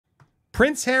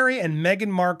Prince Harry and Meghan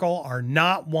Markle are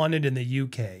not wanted in the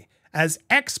UK. As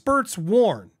experts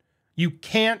warn, you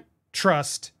can't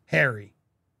trust Harry.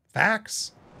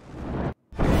 Facts.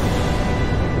 We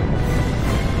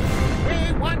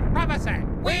want privacy.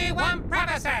 We want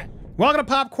privacy. Welcome to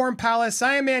Popcorn Palace.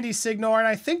 I am Andy Signore, and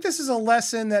I think this is a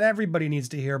lesson that everybody needs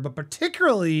to hear, but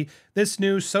particularly this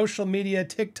new social media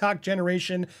TikTok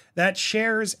generation that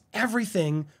shares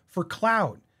everything for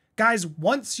clout. Guys,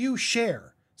 once you share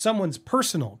someone's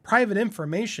personal, private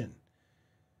information,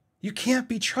 you can't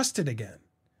be trusted again.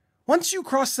 Once you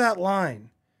cross that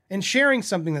line and sharing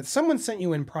something that someone sent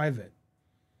you in private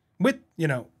with,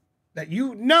 that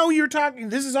you're talking,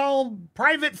 this is all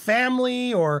private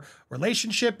family or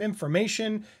relationship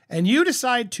information, and you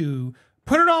decide to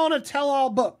put it all in a tell-all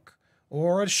book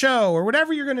or a show or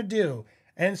whatever you're going to do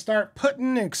and start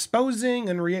putting, exposing,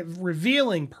 and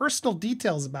revealing personal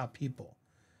details about people.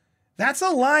 That's a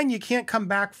line you can't come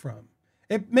back from.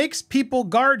 It makes people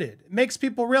guarded. It makes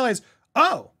people realize,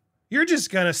 oh, you're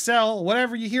just going to sell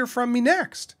whatever you hear from me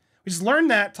next. We just learned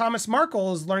that. Thomas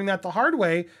Markle is learning that the hard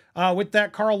way with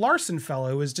that Carl Larson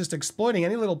fellow who is just exploiting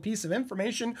any little piece of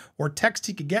information or text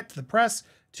he could get to the press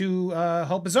to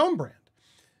help his own brand.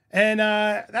 And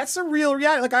that's a real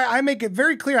reality. Like I make it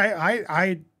very clear.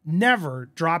 I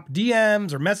never drop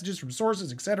DMs or messages from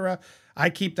sources, etc. I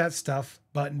keep that stuff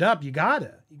buttoned up. You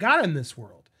gotta in this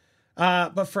world.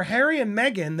 But for Harry and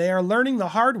Meghan, they are learning the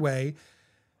hard way.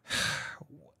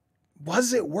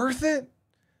 Was it worth it?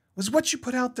 Was what you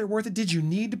put out there worth it? Did you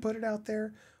need to put it out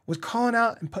there? Was calling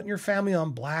out and putting your family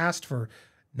on blast for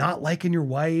not liking your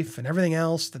wife and everything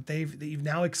else that you've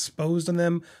now exposed on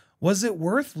them? Was it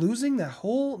worth losing that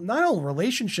whole, not only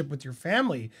relationship with your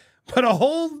family, but the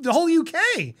whole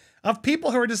UK of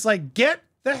people who are just like, get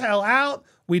the hell out.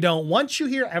 We don't want you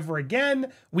here ever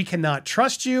again. We cannot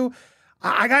trust you.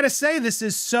 I got to say, this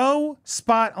is so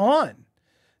spot on.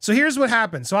 So here's what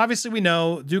happened. So obviously we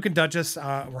know Duke and Duchess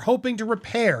were hoping to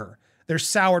repair their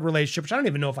soured relationship, which I don't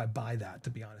even know if I buy that, to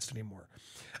be honest, anymore.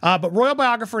 But royal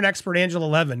biographer and expert Angela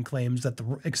Levin claims that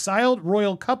the exiled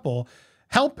royal couple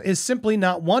help is simply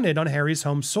not wanted on Harry's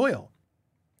home soil.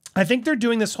 I think they're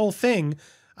doing this whole thing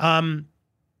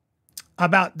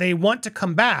about they want to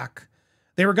come back.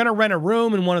 They were going to rent a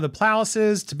room in one of the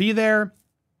palaces to be there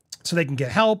so they can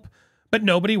get help, but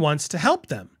nobody wants to help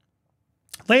them.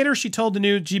 Later, she told the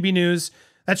new GB News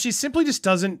that she simply just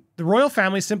doesn't, the royal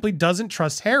family simply doesn't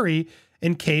trust Harry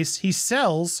in case he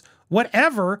sells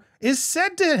whatever is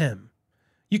said to him.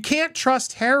 You can't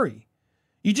trust Harry.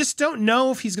 You just don't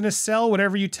know if he's going to sell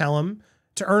whatever you tell him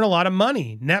to earn a lot of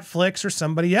money, Netflix or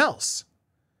somebody else.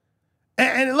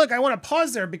 And look, I want to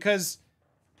pause there because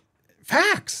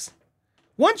facts.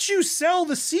 Once you sell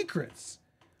the secrets,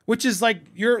 which is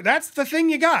like that's the thing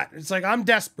you got. It's like, I'm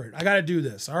desperate. I got to do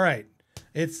this. All right.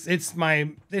 It's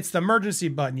the emergency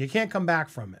button. You can't come back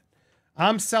from it.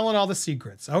 I'm selling all the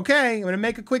secrets. Okay, I'm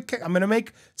gonna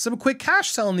make some quick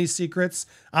cash selling these secrets.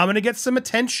 I'm gonna get some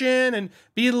attention and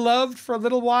be loved for a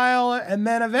little while, and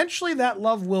then eventually that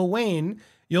love will wane.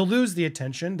 You'll lose the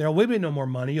attention. There will be no more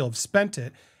money. You'll have spent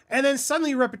it, and then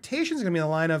suddenly your reputation is gonna be in the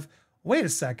line of, wait a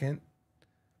second,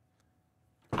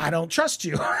 I don't trust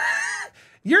you.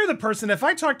 You're the person, if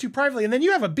I talk to you privately and then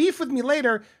you have a beef with me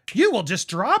later, you will just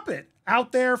drop it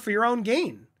out there for your own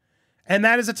gain. And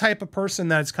that is a type of person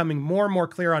that is coming more and more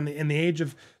clear in the age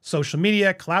of social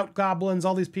media, clout goblins,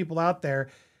 all these people out there.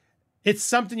 It's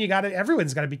something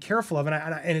everyone's got to be careful of.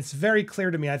 And it's very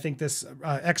clear to me, I think this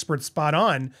expert's spot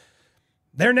on.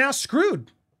 They're now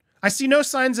screwed. I see no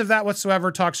signs of that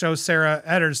whatsoever. Talk show Sarah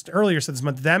Edders earlier said this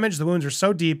month, the damage, the wounds are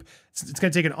so deep, it's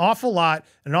going to take an awful lot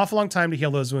and an awful long time to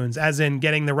heal those wounds, as in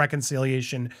getting the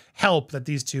reconciliation help that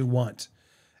these two want.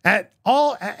 At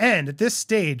this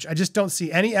stage, I just don't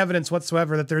see any evidence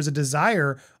whatsoever that there's a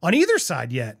desire on either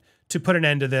side yet to put an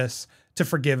end to this, to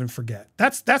forgive and forget.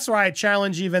 That's why I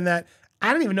challenge even that.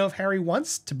 I don't even know if Harry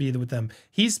wants to be with them.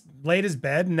 He's laid his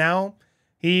bed and now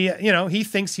he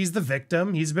thinks he's the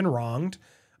victim. He's been wronged.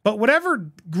 But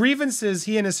whatever grievances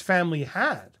he and his family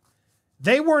had,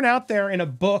 they weren't out there in a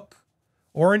book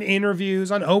or in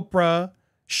interviews on Oprah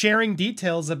sharing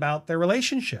details about their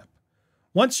relationship.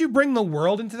 Once you bring the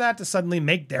world into that to suddenly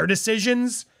make their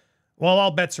decisions, well,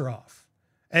 all bets are off.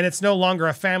 And it's no longer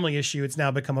a family issue. It's now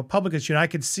become a public issue. And I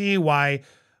could see why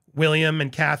William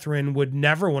and Catherine would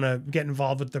never want to get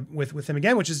involved with him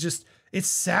again, which is just, it's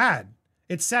sad.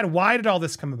 It's sad. Why did all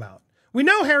this come about? We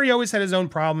know Harry always had his own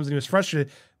problems and he was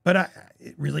frustrated, but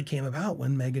it really came about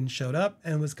when Meghan showed up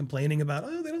and was complaining about,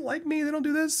 oh, they don't like me, they don't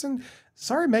do this. And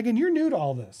sorry, Meghan, you're new to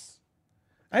all this.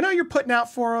 I know you're putting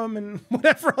out for them and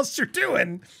whatever else you're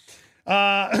doing,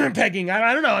 Pegging.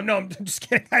 I don't know. No, I'm just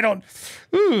kidding. I don't.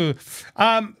 Ooh.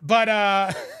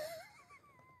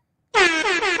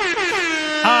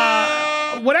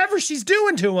 Whatever she's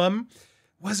doing to him,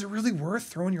 was it really worth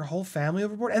throwing your whole family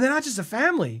overboard? And then not just a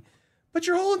family, but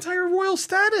your whole entire royal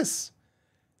status.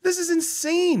 This is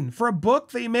insane for a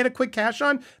book that you made a quick cash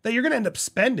on that you're going to end up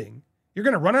spending. You're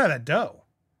going to run out of that dough.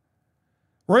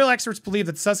 Royal experts believe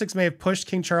that Sussex may have pushed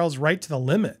King Charles right to the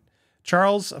limit.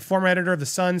 Charles, a former editor of The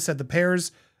Sun, said the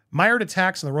pair's mired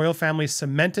attacks on the royal family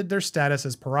cemented their status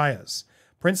as pariahs.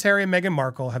 Prince Harry and Meghan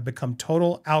Markle have become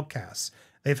total outcasts.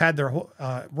 They've had their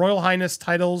Royal Highness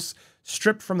titles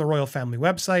stripped from the royal family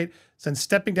website. Since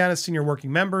stepping down as senior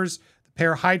working members, the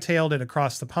pair hightailed it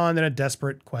across the pond in a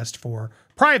desperate quest for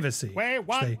privacy. We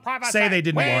want they privacy. say they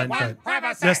didn't want, but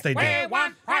privacy. yes, they did. We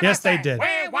want privacy. Yes, they did.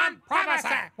 We want privacy.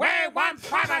 We want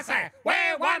privacy. We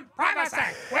want privacy.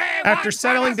 We want After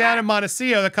settling privacy. down in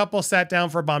Montecito, the couple sat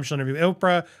down for a bombshell interview with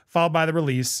Oprah, followed by the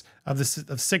release of the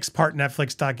six-part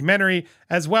Netflix documentary,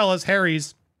 as well as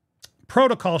Harry's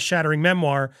protocol-shattering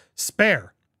memoir,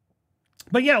 Spare.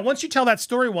 But yeah, once you tell that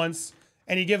story once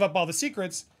and you give up all the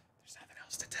secrets, there's nothing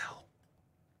else to tell.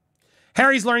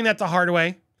 Harry's learning that the hard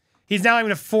way. He's now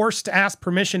even forced to ask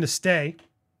permission to stay,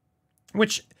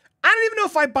 which I don't even know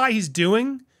if I buy he's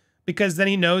doing, because then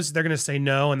he knows they're going to say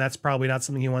no, and that's probably not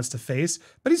something he wants to face.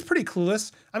 But he's pretty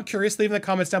clueless. I'm curious. Leave in the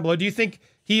comments down below. Do you think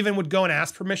he even would go and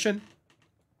ask permission?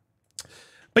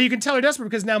 But you can tell they're desperate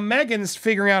because now Meghan's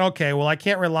figuring out, okay, well, I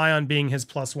can't rely on being his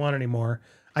 +1 anymore.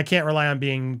 I can't rely on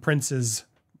being Prince's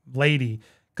lady,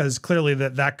 because clearly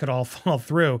that could all fall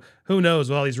through. Who knows?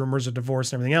 Well, these rumors of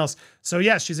divorce and everything else. So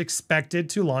yes, she's expected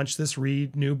to launch this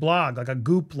new blog, like a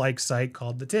Goop-like site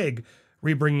called The Tig,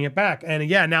 rebringing it back. And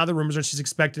yeah, now the rumors are she's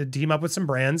expected to team up with some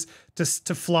brands to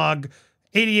flog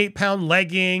 88-pound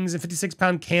leggings and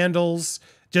 56-pound candles,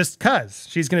 just because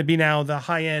she's going to be now the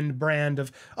high-end brand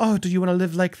of, oh, do you want to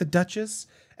live like the Duchess?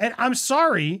 And I'm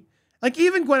sorry, like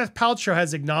even Gwyneth Paltrow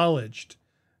has acknowledged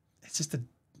it's just a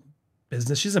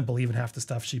business. She doesn't believe in half the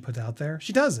stuff she puts out there.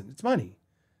 She doesn't. It's money.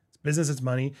 It's business. It's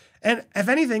money. And if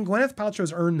anything, Gwyneth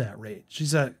Paltrow's earned that rate.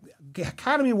 She's a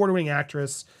Academy Award-winning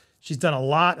actress. She's done a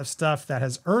lot of stuff that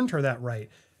has earned her that right.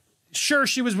 Sure,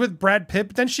 she was with Brad Pitt,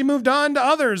 but then she moved on to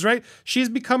others, right? She's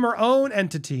become her own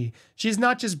entity. She's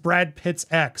not just Brad Pitt's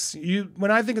ex.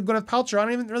 When I think of Gwyneth Paltrow, I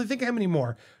don't even really think of him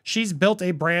anymore. She's built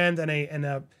a brand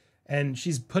and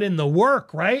she's put in the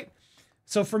work, right?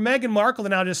 So for Meghan Markle to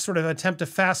now just sort of attempt to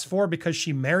fast forward because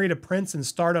she married a prince and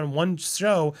starred on one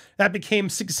show that became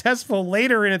successful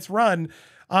later in its run,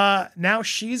 now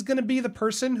she's going to be the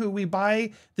person who we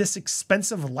buy this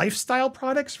expensive lifestyle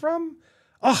products from.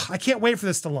 Oh, I can't wait for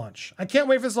this to launch. I can't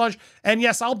wait for this to launch. And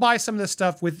yes, I'll buy some of this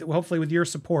stuff hopefully with your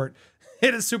support.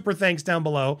 Hit a super thanks down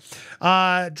below.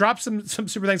 Drop some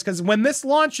super thanks, because when this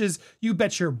launches, you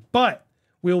bet your butt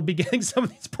we will be getting some of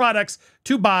these products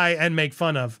to buy and make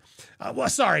fun of. Well,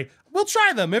 sorry, we'll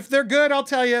try them. If they're good, I'll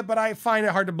tell you, but I find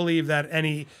it hard to believe that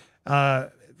any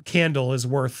candle is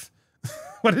worth,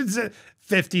 what is it?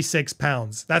 56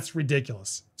 pounds. That's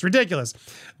ridiculous. It's ridiculous.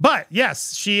 But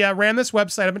yes, she ran this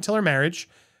website up until her marriage,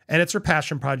 and it's her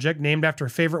passion project named after her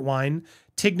favorite wine,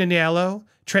 Tignanello,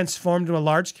 transformed into a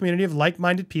large community of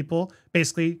like-minded people,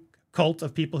 basically cult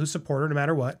of people who support her no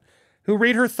matter what, who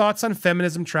read her thoughts on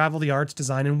feminism, travel, the arts,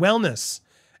 design, and wellness.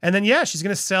 And then, yeah, she's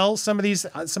going to sell some of these,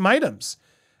 some items.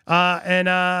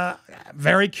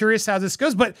 Very curious how this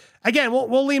goes. But again,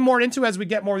 we'll lean more into as we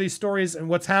get more of these stories and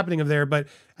what's happening there. But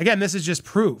again, this is just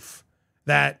proof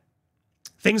that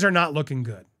things are not looking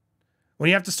good. When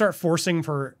you have to start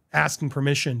asking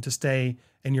permission to stay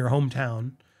in your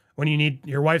hometown, when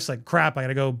your wife's like, crap, I got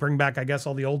to go bring back, I guess,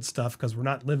 all the old stuff because we're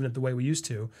not living it the way we used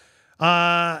to.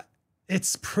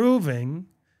 It's proving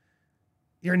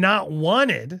you're not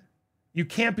wanted. You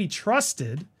can't be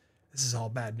trusted. This is all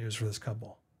bad news for this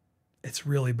couple. It's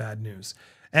really bad news.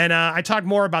 And I talk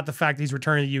more about the fact that he's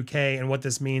returning to the UK and what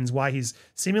this means, why he's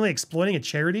seemingly exploiting a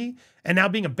charity and now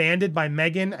being abandoned by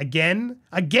Meghan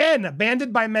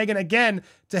abandoned by Meghan again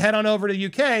to head on over to the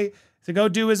UK to go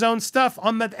do his own stuff.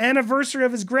 On the anniversary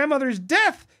of his grandmother's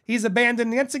death, he's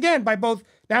abandoned once again by both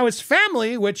now his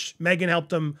family, which Meghan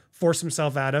helped him force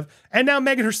himself out of, and now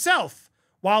Meghan herself,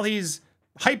 while he's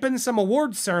hyping some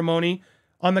awards ceremony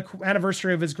on the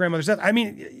anniversary of his grandmother's death. I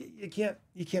mean, you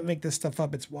can't make this stuff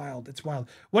up. It's wild. It's wild.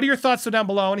 What are your thoughts? So down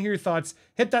below, I want to hear your thoughts.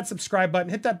 Hit that subscribe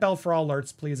button. Hit that bell for all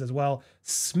alerts, please, as well.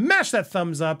 Smash that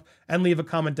thumbs up and leave a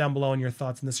comment down below on your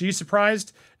thoughts on this. Are you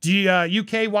surprised? Do you,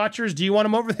 UK watchers, do you want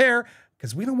them over there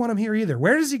because we don't want him here either.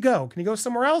 Where does he go? Can he go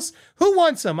somewhere else? Who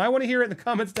wants him? I want to hear it in the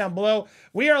comments down below.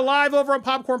 We are live over on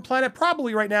Popcorn Planet,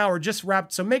 probably right now or just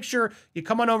wrapped. So make sure you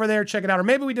come on over there, check it out. Or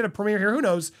maybe we did a premiere here. Who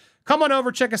knows? Come on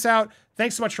over, check us out.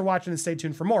 Thanks so much for watching and stay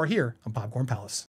tuned for more here on Popcorn Palace.